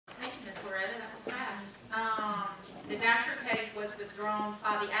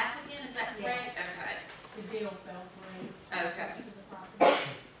by the applicant, is that correct? Yes. Okay. The deal fell through. Okay. To the property.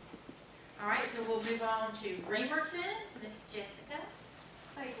 All right, so we'll move on to Remerton, Miss Jessica.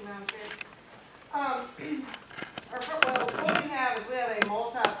 Thank you, Madam Chair. Well, what we have is we have a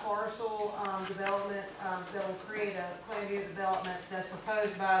multi-parcel development that will create a plan view development that's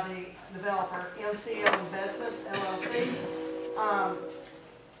proposed by the developer, MCL Investment LLC,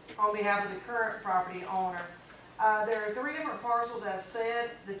 on behalf of the current property owner. There are 3 different parcels, as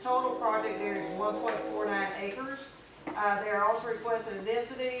said. The total project area is 1.49 acres. They are also requesting a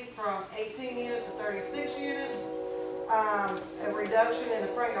density from 18 units to 36 units. A reduction in the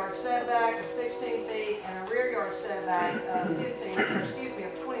front yard setback of 16 feet and a rear yard setback of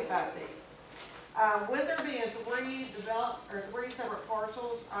 25 feet. With there being 3 separate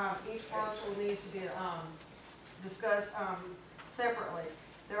parcels, each parcel needs to be discussed separately.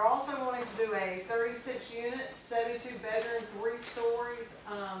 They're also wanting to do a 36 unit, 72 bedroom, 3 stories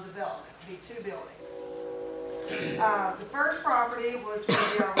development, to be 2 buildings. The first property, which will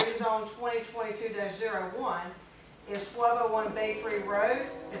be our Rezone 2022-01, is 1201 Baytree Road.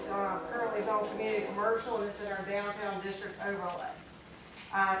 It's currently zoned community commercial, and it's in our downtown district overlay.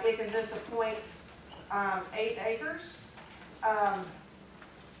 It consists of 0.8 acres.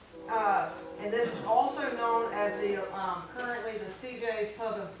 And this is also known as the currently the CJ's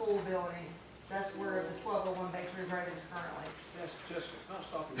Pub and Pool building. That's where the 1201 Baytree Road is currently. Yes, Jessica, can I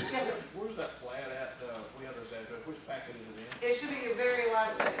stop you? Yes, sir. Where's that plat at? We have those address. Which packet is it in? It should be your very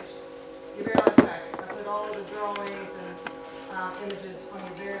last page. Your very last packet. I put all the drawings and images on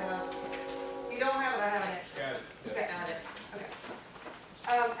your very last. If you don't have it, I have it. Got it. Okay. Got it. Okay.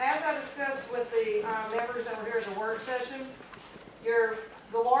 As I discussed with the members that were here at the work session,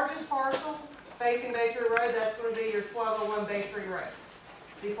 the largest parcel facing Baytree Road, that's going to be your 1201 Baytree Road.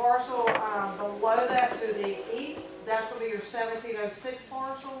 The parcel below that to the east, that's going to be your 1706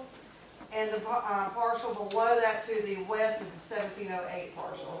 parcel. And the parcel below that to the west is the 1708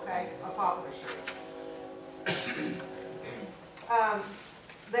 parcel, okay, of Poplar Street.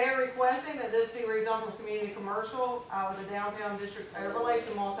 They are requesting that this be rezoned from community commercial with a downtown district overlay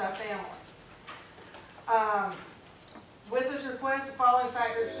to multifamily. With this request, the following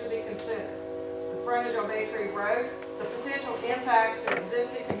factors should be considered. The frontage on Baytree Road, the potential impacts to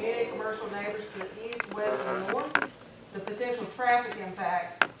existing community commercial neighbors to the east, west, and north, the potential traffic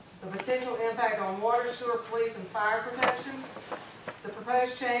impact, the potential impact on water, sewer, police, and fire protection. The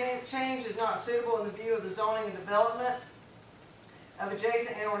proposed change is not suitable in the view of the zoning and development of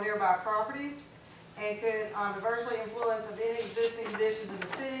adjacent and or nearby properties and could adversely influence of any existing conditions in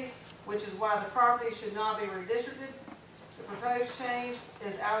the city, which is why the property should not be redistricted. The proposed change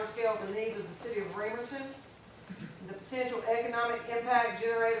is out of scale with the needs of the city of Remerton. The potential economic impact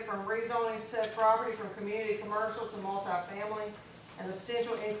generated from rezoning said property from community commercial to multifamily, and the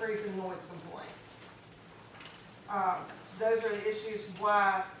potential increase in noise complaints. Those are the issues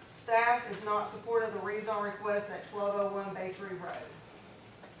why staff is not supportive of the rezone request at 1201 Baytree Road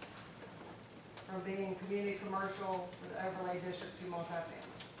from being community commercial to the overlay district to multifamily.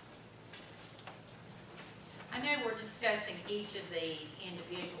 I know we're discussing each of these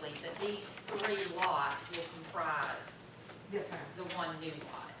individually, but these 3 lots will comprise Yes, ma'am. the one new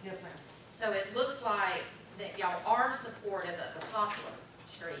lot. Yes, ma'am. So it looks like that y'all are supportive of the Poplar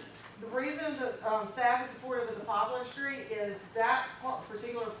Street. The reason that staff is supportive of the Poplar Street is that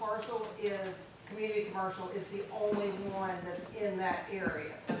particular parcel is community commercial. It's the only one that's in that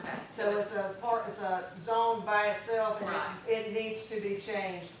area. Okay. So it's a zone by itself, and Right. it needs to be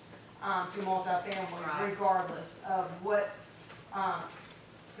changed to multifamily, Right. regardless of what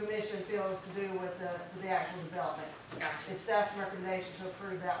commission feels to do with the actual development. Gotcha. It's staff's recommendation to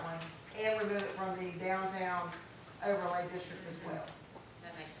approve that one and remove it from the downtown overlay district as well.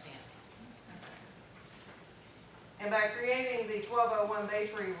 That makes sense. And by creating the 1201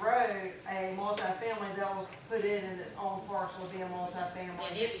 Baytree Road, a multifamily that was put in its own parcel, being multifamily.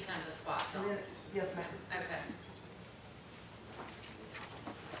 And it becomes a spot And zone. then, yes, ma'am. Okay.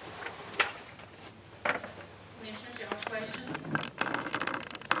 Commissioners, y'all have questions?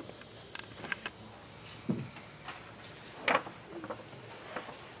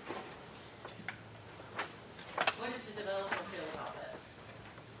 What does the developer feel about this?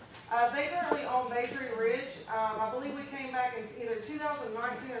 They currently own Baytree Ridge. I believe we came back in either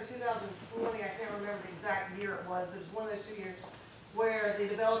 2019 or 2020. I can't remember the exact year it was, but it was one of those 2 years where the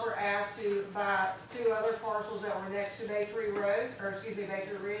developer asked to buy 2 other parcels that were next to Baytree Road, or excuse me,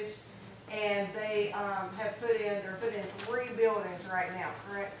 Baytree Ridge, and they they're putting in 3 buildings right now,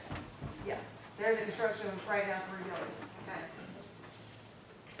 correct? Yeah, they're in the construction of right now 3 buildings. Okay.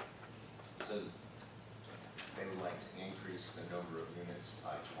 So they would like to increase the number of units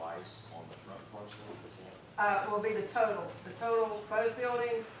by twice on the front parcel, is that? Will be the total, both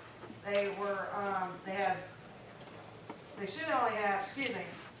buildings, they were, they should only have,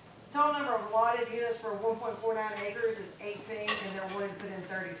 total number of allotted units for 1.49 acres is 18, and they're wanting to put in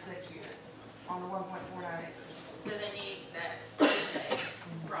 36 units on the 1.49 acres. So they need that CJ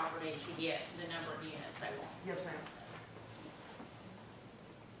property to get the number of units they want. Yes, ma'am.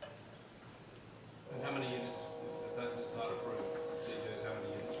 And how many units, if that is not approved, CJ, how many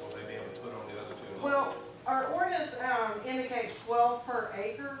units will they be able to put on the other two lots? Well, our ordinance indicates 12 per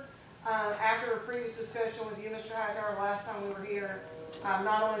acre. After a previous discussion with you, Mr. Hightower, last time we were here,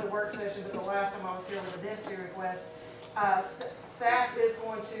 not only the work session, but the last time I was here with the density request, staff is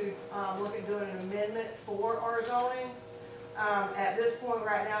going to look at doing an amendment for our zoning. At this point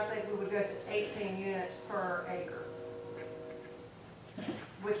right now, I think we would go to 18 units per acre,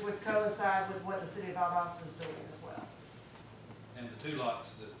 which would coincide with what the city of Valdosta is doing as well. And the two lots,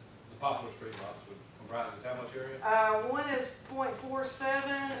 the Poplar Street lots would comprise how much area? One is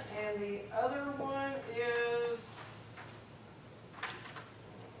 0.47 and the other one is,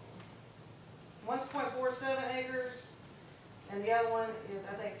 one's 0.47 acres and the other one is,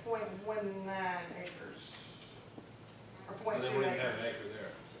 I think, 0.19 acres. Or So 0.2 they wouldn't acres. have an acre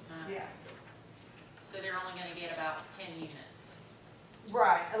there. Yeah, So they're only gonna get about 10 units.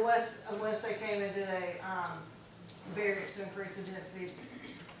 right, unless they came into a, variance to increase the density,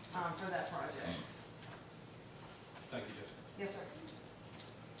 for that project. Thank you, Jessica. Yes, sir.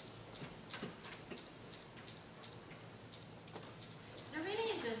 Has there been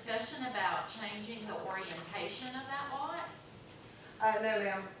any discussion about changing the orientation of that lot? No,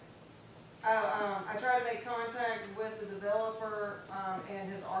 ma'am. I tried to make contact with the developer,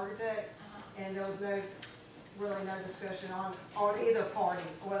 and his architect, and there was really no discussion on either party,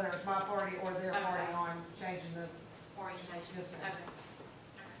 whether it's my party or their party Okay. on changing the, Orientation? Yes, ma'am. Okay.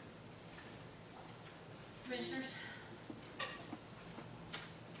 Commissioners?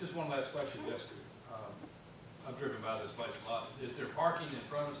 Just one last question, Jessica. I've driven by this place a lot. Is there parking in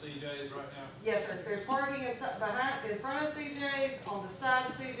front of CJ's right now? yes, sir. There's parking in front of CJ's, on the side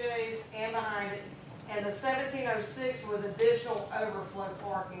of CJ's, and behind it. And the 1706 was additional overflow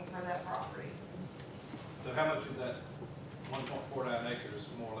parking for that property. So how much of that 1.49 acres,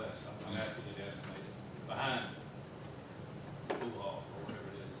 more or less, I'm asking you to estimate, behind the pool hall or whatever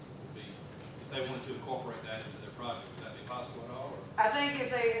it is, would be, if they wanted to incorporate that into their project, would that be possible at all? Or? I think if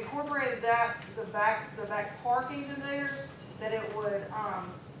they incorporated that, the back parking to theirs, that it would,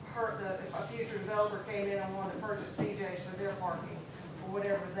 hurt if a future developer came in and wanted to purchase CJ's for their parking, or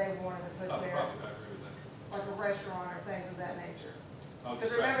whatever they wanted to put Oh, there, probably, I agree with that. like a restaurant or things of that nature. I'll Because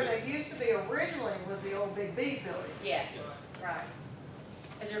just try remember, to- they used to be originally was the old Big B building. Yes, right.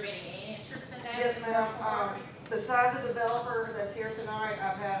 Has there been any interest in that? Yes, ma'am. Besides the developer that's here tonight,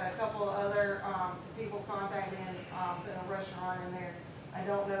 I've had a couple of other, people contact me and, put a restaurant in there. I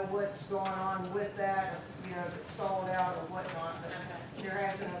don't know what's going on with that, if it's sold out or whatnot, but Okay. there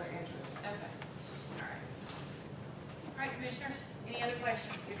has been other interest. Okay. All right. All right, commissioners, any other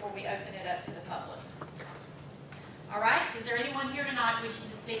questions before we open it up to the public? All right, is there anyone here tonight wishing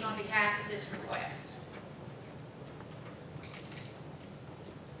to speak on behalf of this request?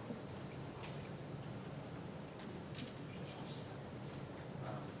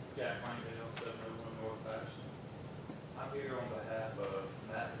 Jack Langdale, 701 North Patterson. I'm here on behalf of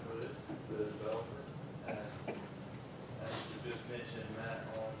Matt Wood, the developer. As you just mentioned, Matt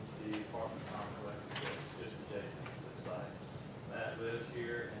owns the apartment complex that's just adjacent to the site. Matt lives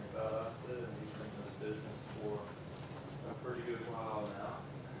here in Valdosta, and he's been in this business for a pretty good while now.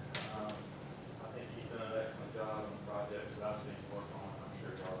 I think he's done an excellent job on the projects that I've seen him work on. I'm sure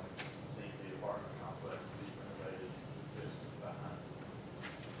y'all have seen the apartment complex that he's renovated just behind.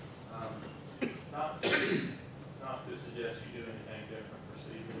 Not to suggest you do anything different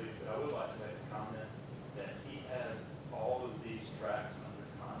procedurally, but I would like to make a comment that he has all of these tracts under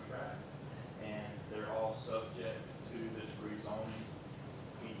contract, and they're all subject to this rezoning.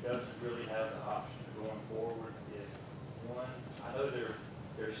 He doesn't really have the option going forward if one, I know they're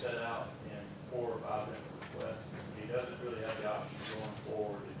set out in 4 or 5 different requests. He doesn't really have the option going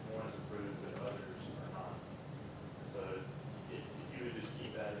forward if one is approved and others are not. So if you would just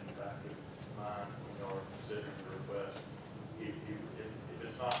keep that in the back of mind when you are considering the request. If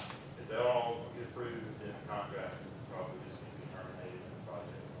it's not, if they all get approved, then the contract will probably just need to be terminated and the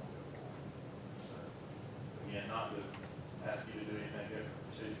project won't go forward. So, again, not to ask you to do anything different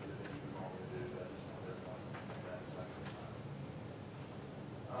procedurally than you would normally do, but I just want everyone to keep that in the back of their mind.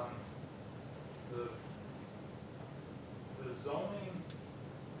 The zoning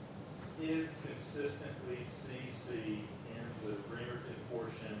is consistently CC in the Remerton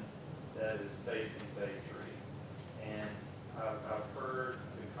portion that is facing Baytree. And I've heard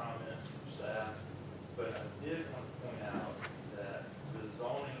the comments from staff, but I did want to point out that the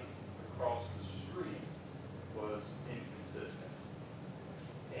zoning across the street was inconsistent.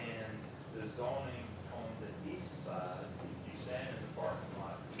 And the zoning on the east side, if you stand in the parking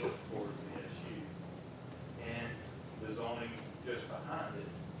lot, look towards the SU. And the zoning just behind it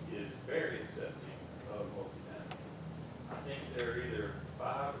is very accepting of multifamily. I think there are either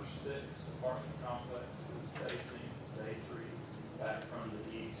 5 or 6 apartment complexes facing Baytree back from the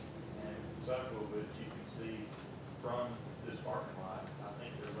east, and several of which you can see from this parking lot. I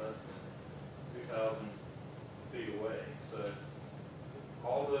think they're less than 2,000 feet away. So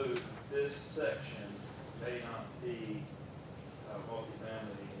although this section may not be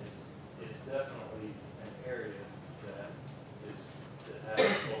multifamily, it's definitely an area that has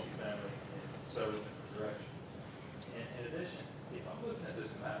multifamily in several different directions. And in addition, if I'm looking at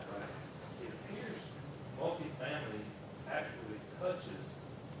this map right, it appears multifamily actually touches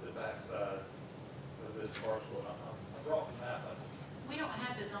the backside of this parcel. I brought the map up. We don't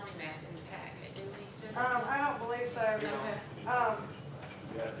have the zoning map in the packet, do we? I don't believe so. You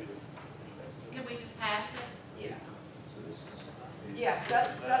have to do. Can we just pass it? Yeah. So this is. Yeah,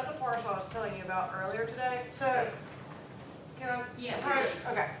 that's the parcel I was telling you about earlier today. So, can I? Yes, All right,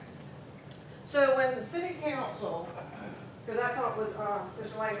 please. okay. So when the city council, because I talked with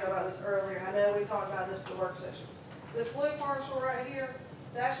Mr. Langdon about this earlier, I know we talked about this at the work session. This blue parcel right here,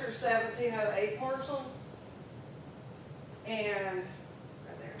 that's your 1708 parcel. And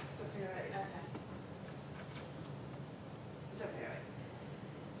right there, 1708. Okay.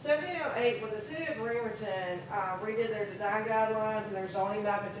 1708, when the city of Remerton redid their design guidelines and their zoning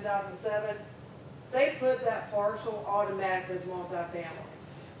map in 2007, they put that parcel automatically as multifamily.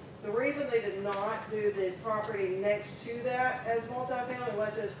 The reason they did not do the property next to that as multifamily,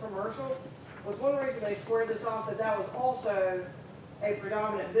 left it as commercial, was one reason they squared this off, that was also a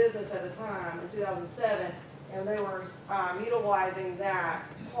predominant business at the time in 2007, and they were utilizing that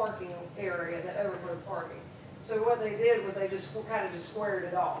parking area, that overflow parking. So what they did was they just kind of squared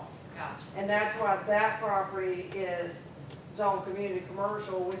it off. Gotcha. And that's why that property is zone community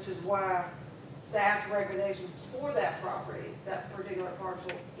commercial, which is why staff's recommendations for that property, that particular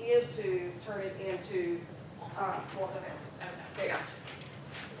parcel, is to turn it into multifamily. Okay, gotcha.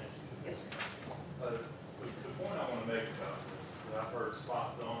 Yes, sir. The point I want to make about this, that I've heard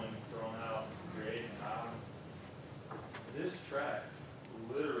spot zoning thrown out, creating an island. This tract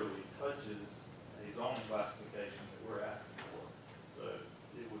literally touches a zoning classification that we're asking for. So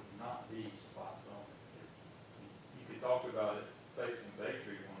it would not be spot zoning. You could talk about it facing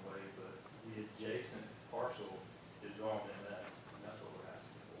Baytree one way, but the adjacent parcel is zoned in that, and that's what we're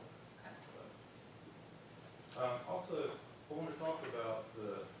asking for. So, also, I want to talk about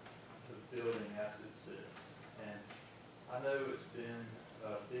the building as it sits. And I know it's been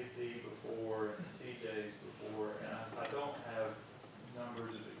Big D before and CJ's before, and I don't have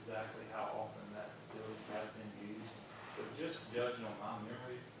numbers of exactly how often that building has been used, but just judging on my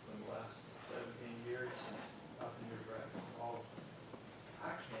memory from the last 17 years since I've been here practicing law,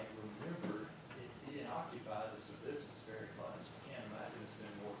 I can't remember it being occupied as a business very much. I can't imagine it's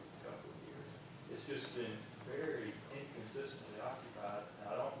been more than a couple of years. It's just been very inconsistently occupied,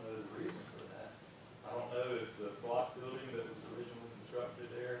 and I don't know the reason for that. I don't know if the block building that was originally constructed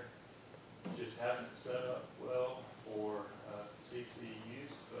there just hasn't set up well for CC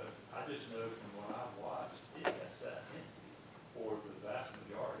use, but I just know from what I've watched, it has sat empty for the vast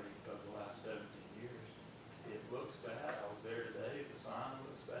majority of the last 17 years. It looks bad. I was there today. The sign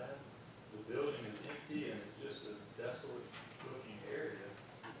looks bad. The building is empty, and it's just a desolate looking area,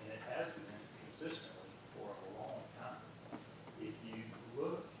 and it has been consistently for a long time. If you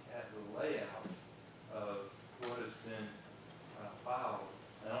look at the layout of what has been filed,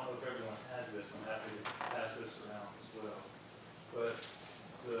 and I don't know if everyone has this, I'm happy to pass this around as well, but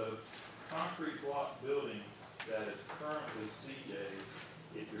the concrete block building that is currently CJ's,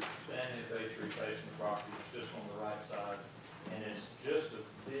 if you're standing at Baytree facing the property, it's just on the right side, and it's just a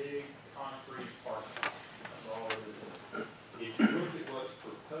big concrete parking lot. That's all it is. If you look at what's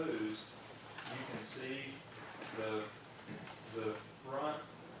proposed, you can see the front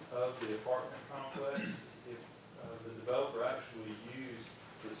of the apartment complex. If the developer actually used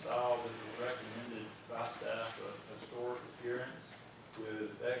the style that was recommended by staff of historic appearance with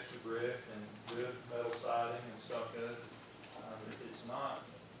extra brick and good metal siding and stucco. It's not,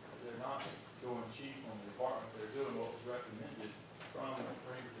 they're not going cheap on the apartment. They're doing what was recommended from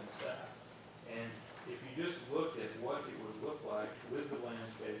Remerton staff. And if you just look at what it would look like with the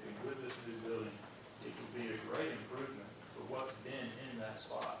landscaping, with this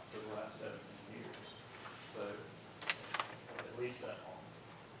lease that long.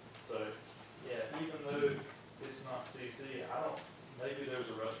 So, yeah, even though it's not CC, maybe there's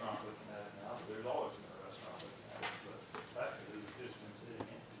a restaurant looking at it now, but there's always been a restaurant looking at it. But the fact that it's just been sitting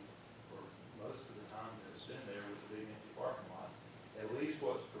empty for most of the time that it's been there with a big empty parking lot, at least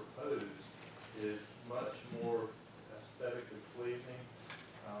what's proposed is much more aesthetically pleasing,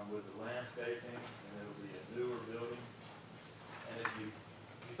 with the landscaping, and it'll be a newer building. And if you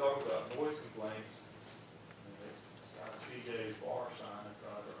talk about noise complaints, it's got a CJ's bar sign in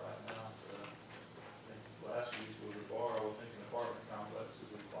front of it right now, so I think last use was a bar. I would think an apartment complex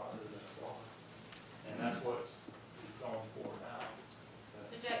would be quieter than a bar. And that's what's going for now.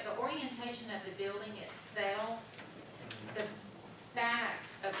 So Jack, the orientation of the building itself, the back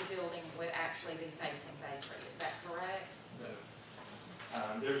of the building would actually be facing Baytree, is that correct? No.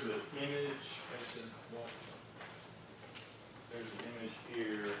 There's an image,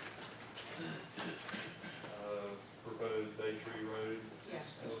 here of proposed Baytree Road.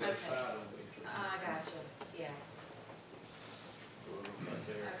 Yes. It's Okay. got a side on Baytree. I gotcha, yeah, Right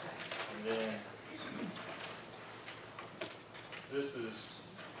there. okay. And then, this is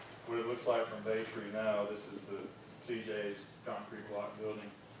what it looks like from Baytree now. This is the CJ's concrete block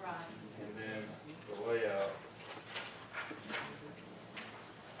building. Right, And then the layout.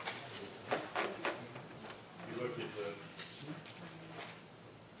 You look at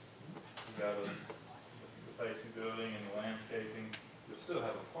you got the facing building and the landscaping. You'll still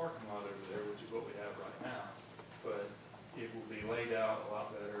have a parking lot over there, which is what we have right now. But it will be laid out a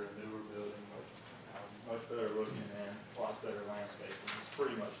lot better, a newer building, much better looking and a lot better landscaping. It's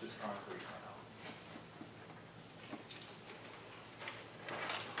pretty much just concrete now.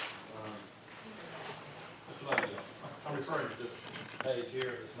 Mr. Lowndes, I'm referring to this page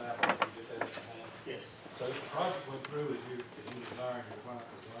here, this map that you just had in your hand. Yes. So if the project went through as you desired, your client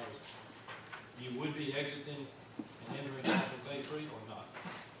desires, you would be exiting and entering off of Baytree or not?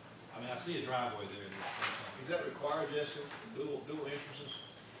 I mean, I see a driveway there in this. Is that required, Jessica, dual entrances?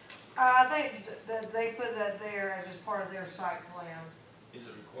 I think that they put that there as just part of their site plan. Is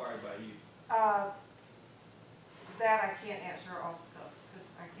it required by you? That I can't answer off the cuff, because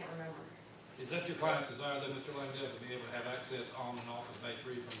I can't remember. Is that your client's desire, though, Mr. Lowndes, to be able to have access on and off of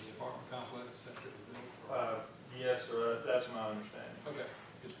Baytree from the apartment complex that you're building? Yes, sir, that's my understanding. Okay.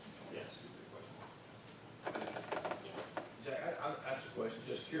 Just Yes. good question. yes. Jack, I asked a question,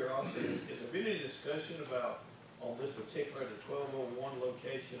 just curiosity, is there been any discussion about, on this particular, the 1201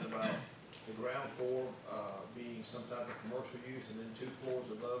 location, about the ground floor being some type of commercial use and then 2 floors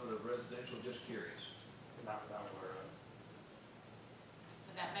above it of residential? Just curious. Not that I'm aware of.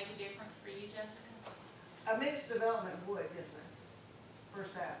 Would that make a difference for you, Jessica? A mixed development would, yes, ma'am, for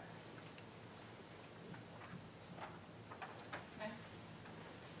staff. Okay.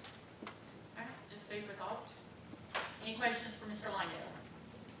 All right, just food for thought. Any questions for Mr. Lowndes?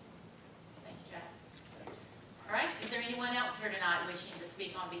 Thank you, Jack. All right, is there anyone else here tonight wishing to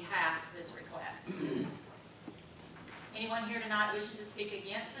speak on behalf of this request? Anyone here tonight wishing to speak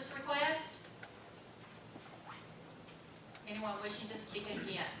against this request? Anyone wishing to speak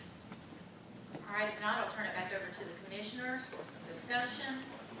against? All right, if not, I'll turn it back over to the commissioners for some discussion.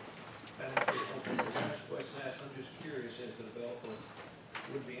 Madam Chair, the last question I asked, I'm just curious if the developer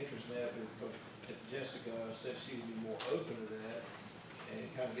would be interested in that, because Jessica said she would be more open to that and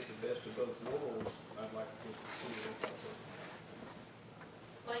kind of get the best of both worlds. I'd like to just see what that's about.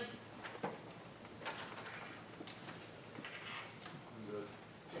 Please.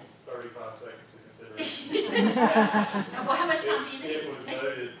 The 35 seconds of consideration. Well, how much time do you need? It was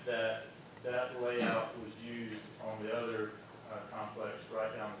noted that that layout was used on the other complex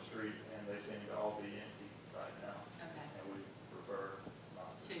right down the street, and they seem to all be empty right now. Okay, And we prefer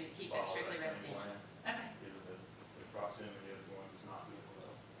not to keep it follow strictly that same residential. plan, Okay, given the proximity of the one that's not doing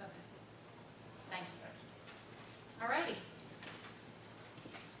well. okay. Thank you. All righty.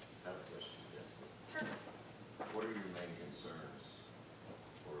 I have a question, Jessica. Sure. What are your main concerns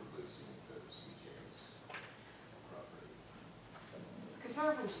for losing the CJ's property?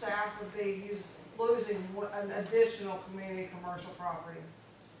 Concern from staff would be losing an additional community commercial property.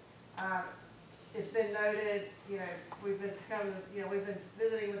 It's been noted, we've been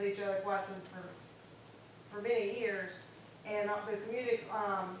visiting with each other quite for many years, and the community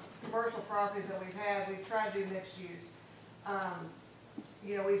commercial properties that we've had, we've tried to do mixed use.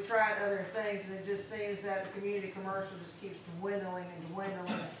 We've tried other things, and it just seems that the community commercial just keeps dwindling and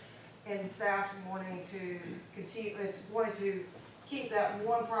dwindling, and staff wanting to keep that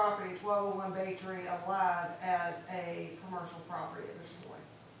one property, 1201 Baytree, alive as a commercial property at this point.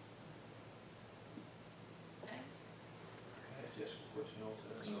 Okay. Can I ask Jessica a question also?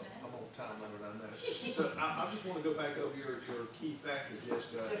 You may. I'm gonna time limit, I know. So I just wanna go back over your key factors,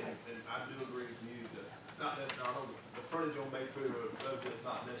 Jessica, Yes, sir. and I do agree with you that, not that, I know the frontage on Baytree Road does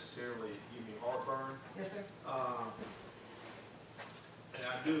not necessarily give me heartburn. Yes, sir. And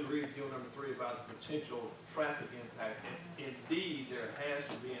I do agree with you on number 3 about the potential traffic impact. And indeed, there has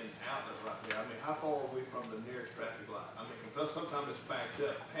to be an outlet right there. I mean, how far are we from the nearest traffic light? I mean, because sometimes it's backed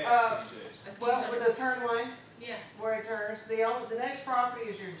up past CJ's. Well, with the turn lane, Yeah, where it turns, the next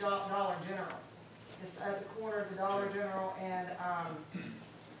property is your Dollar General. It's at the corner of the Dollar General and,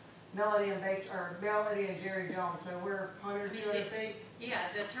 Melody and Jerry Jones, so we're 100, 200 feet.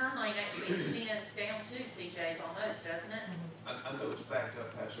 yeah, the turn lane actually extends down to CJ's almost, doesn't it? I know it's backed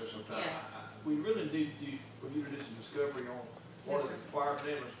up past there sometimes. Yeah. We really need to, for you to do some discovery on what Yes, is required for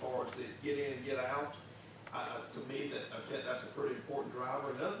them as far as the get in and get out. To me, that's a pretty important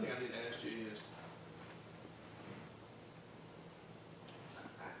driver. Another thing I need to ask you is,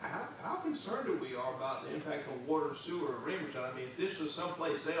 how concerned are we about the impact on water and sewer in Remerton? I mean, if this was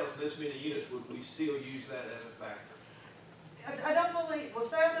someplace else, this many units, would we still use that as a factor? I don't believe, well,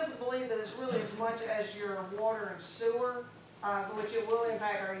 staff doesn't believe that it's really as much as your water and sewer, which it will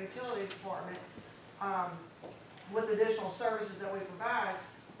impact our utilities department, with additional services that we provide,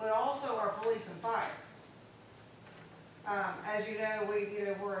 but also our police and fire. As you know,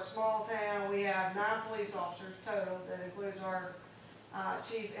 we're a small town, we have 9 police officers total, that includes our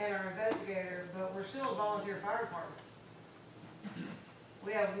chief and our investigator, but we're still a volunteer fire department.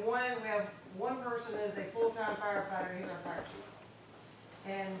 We have one person that is a full-time firefighter, he's our fire chief.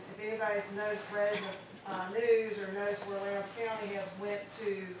 And if anybody's noticed, read the news or noticed where Lowndes County has went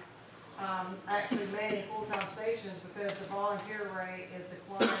to actually manning full-time stations because the volunteer rate is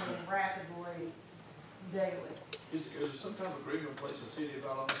declining rapidly daily. Is there some type of agreement in place in the city of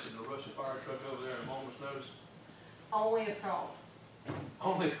Valdosta to rush a fire truck over there at a moment's notice? Only if called.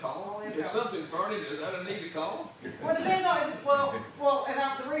 Only if called? Only if If called. something's burning, is that a need to call? Well, depends on,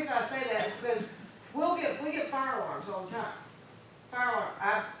 the reason I say that is because we get fire alarms all the time. Fire alarm,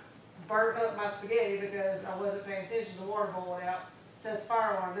 I burnt up my spaghetti because I wasn't paying attention, the water boiled out, says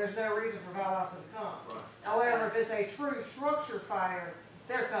fire alarm, there's no reason for Valdosta to come. Right. However, if it's a true structure fire,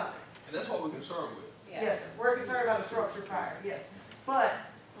 they're coming. And that's what we're concerned with. Yeah. Yes, sir. We're concerned about a structure fire, yes. But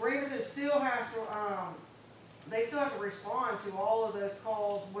Remerton still has to, they still have to respond to all of those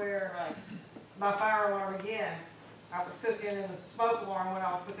calls where Right. my fire alarm again, I was cooking and the smoke alarm went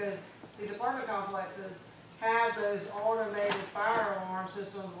off because these apartment complexes have those automated fire alarm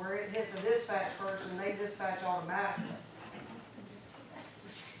systems where it hits a dispatch person, they dispatch automatically.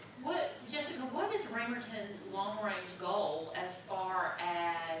 Jessica, what is Remerton's long-range goal as far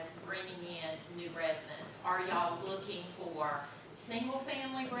as bringing in new residents? Are y'all looking for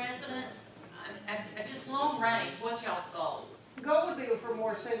single-family residents? Just long range, what's y'all's goal? The goal would be for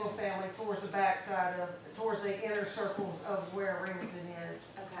more single family towards the backside towards the inner circles of where Remerton is.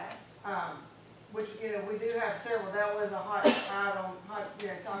 Okay. Which, we do have several. That was a hot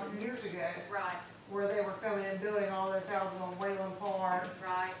topic years ago, Right, where they were coming in building all those houses on Wayland Park,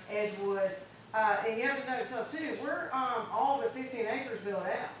 right. Edgewood. And you have to note something too, we're, all but 15 acres built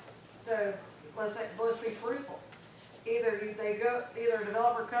out. So let's be truthful. Either a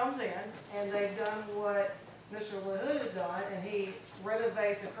developer comes in and they've done what Mr. LaHood has done and he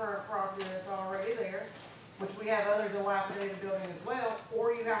renovates the current property that's already there, which we have other dilapidated buildings as well,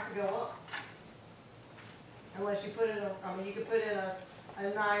 or you have to go up. Unless you put in you could put in a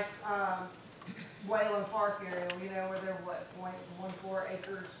nice, Wayland Park area, where they're 0.14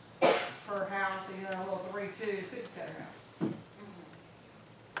 acres per house, a little 3-2 cookie cutter house.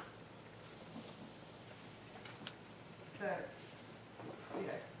 So,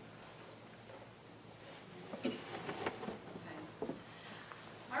 Okay.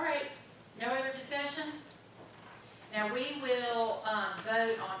 All right, no other discussion? Now, we will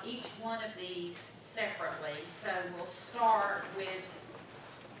vote on each one of these separately, so we'll start with,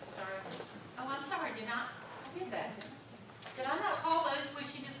 I'm sorry, I did that. Did I not call those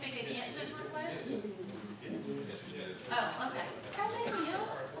wishing to speak against this request? Oh, okay. Don't mess me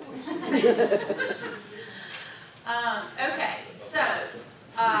up. Okay, so,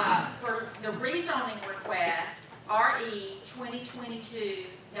 for the rezoning request,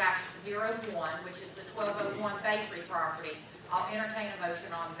 RE-2022-01, which is the 1201 Baytree property, I'll entertain a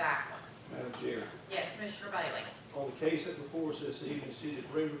motion on that one. Madam Chair, Yes, Commissioner Bailey. on the case that before us this evening, City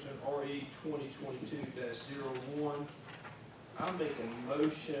of Remerton, RE 2022-01, I make a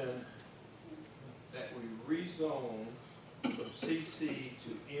motion that we rezone from CC to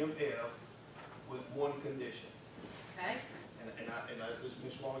MF with one condition. Okay, And as this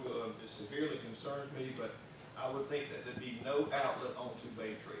Ms. Long ago, it severely concerns me, but I would think that there'd be no outlet onto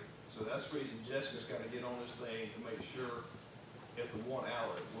Baytree. So that's the reason Jessica's gotta get on this thing to make sure if the one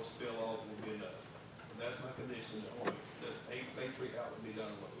outlet will spill off, will be enough. And that's my condition, that a Baytree outlet be done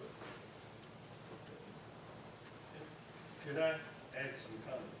away with. Could I add some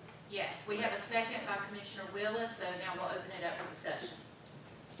comment? Yes, we have a second by Commissioner Willis, so now we'll open it up for discussion.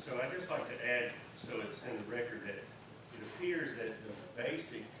 So I'd just like to add, so it's in the record, that it appears that the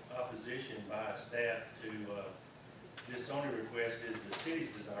basic opposition by staff to this zoning request is the city's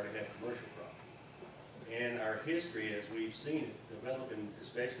desire to have commercial property. And our history, as we've seen it developing,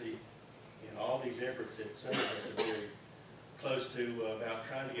 especially in all these efforts that some of us are very close to about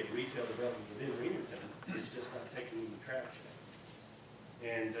trying to get retail development within Remerton, it's just not taking any traction.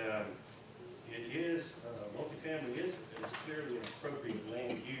 And it is, multifamily is clearly an appropriate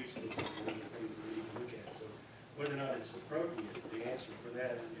land use, which is one of the things we need to look at. So whether or not it's appropriate, the answer for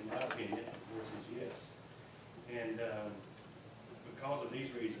that, in my opinion, of course, is yes. And because of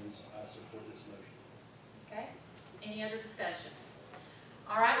these reasons, I support this motion. Okay, any other discussion?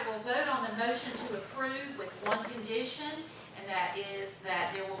 All right, we'll vote on the motion to approve with one condition, and that is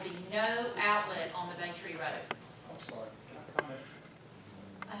that there will be no outlet on the Baytree Road. I'm sorry, can I comment?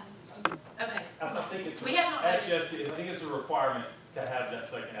 Okay, I think it's, we have not as voted. Jessica, I think it's a requirement to have that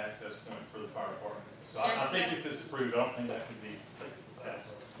second access point for the fire department. So I think if it's approved, I don't think that could be passed.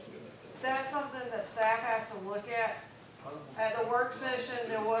 That's something that staff has to look at. At the work session,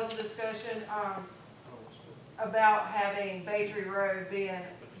 there was a discussion, about having Baytree Road being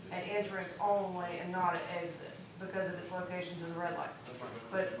an entrance only and not an exit because of its location to the red light.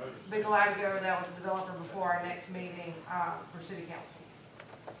 But be glad to go over that with the developer before our next meeting, for city council.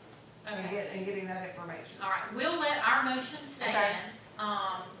 Okay. And getting that information. All right, we'll let our motion stand, Okay.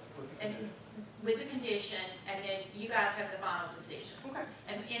 and with the condition, and then you guys have the final decision. Okay.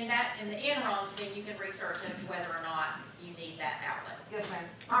 And in the interim, then you can research as to whether or not you need that outlet. Yes, ma'am.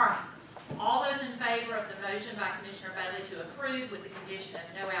 All right, all those in favor of the motion by Commissioner Bailey to approve with the condition of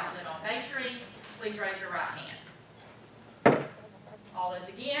no outlet on Baytree, please raise your right hand. All those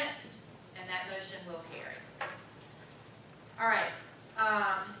against, and that motion will carry. All right,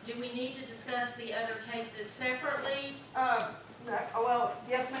 do we need to discuss the other cases separately? Well,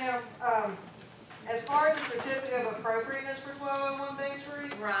 yes, ma'am. As far as the certificate of appropriateness for 1201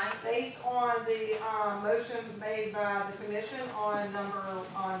 Baytree, Right, based on the motion made by the commission on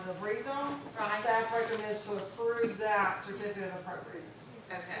the rezone, right, staff recommends to approve that certificate of appropriateness,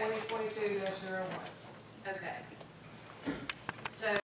 okay, 2022-01. okay.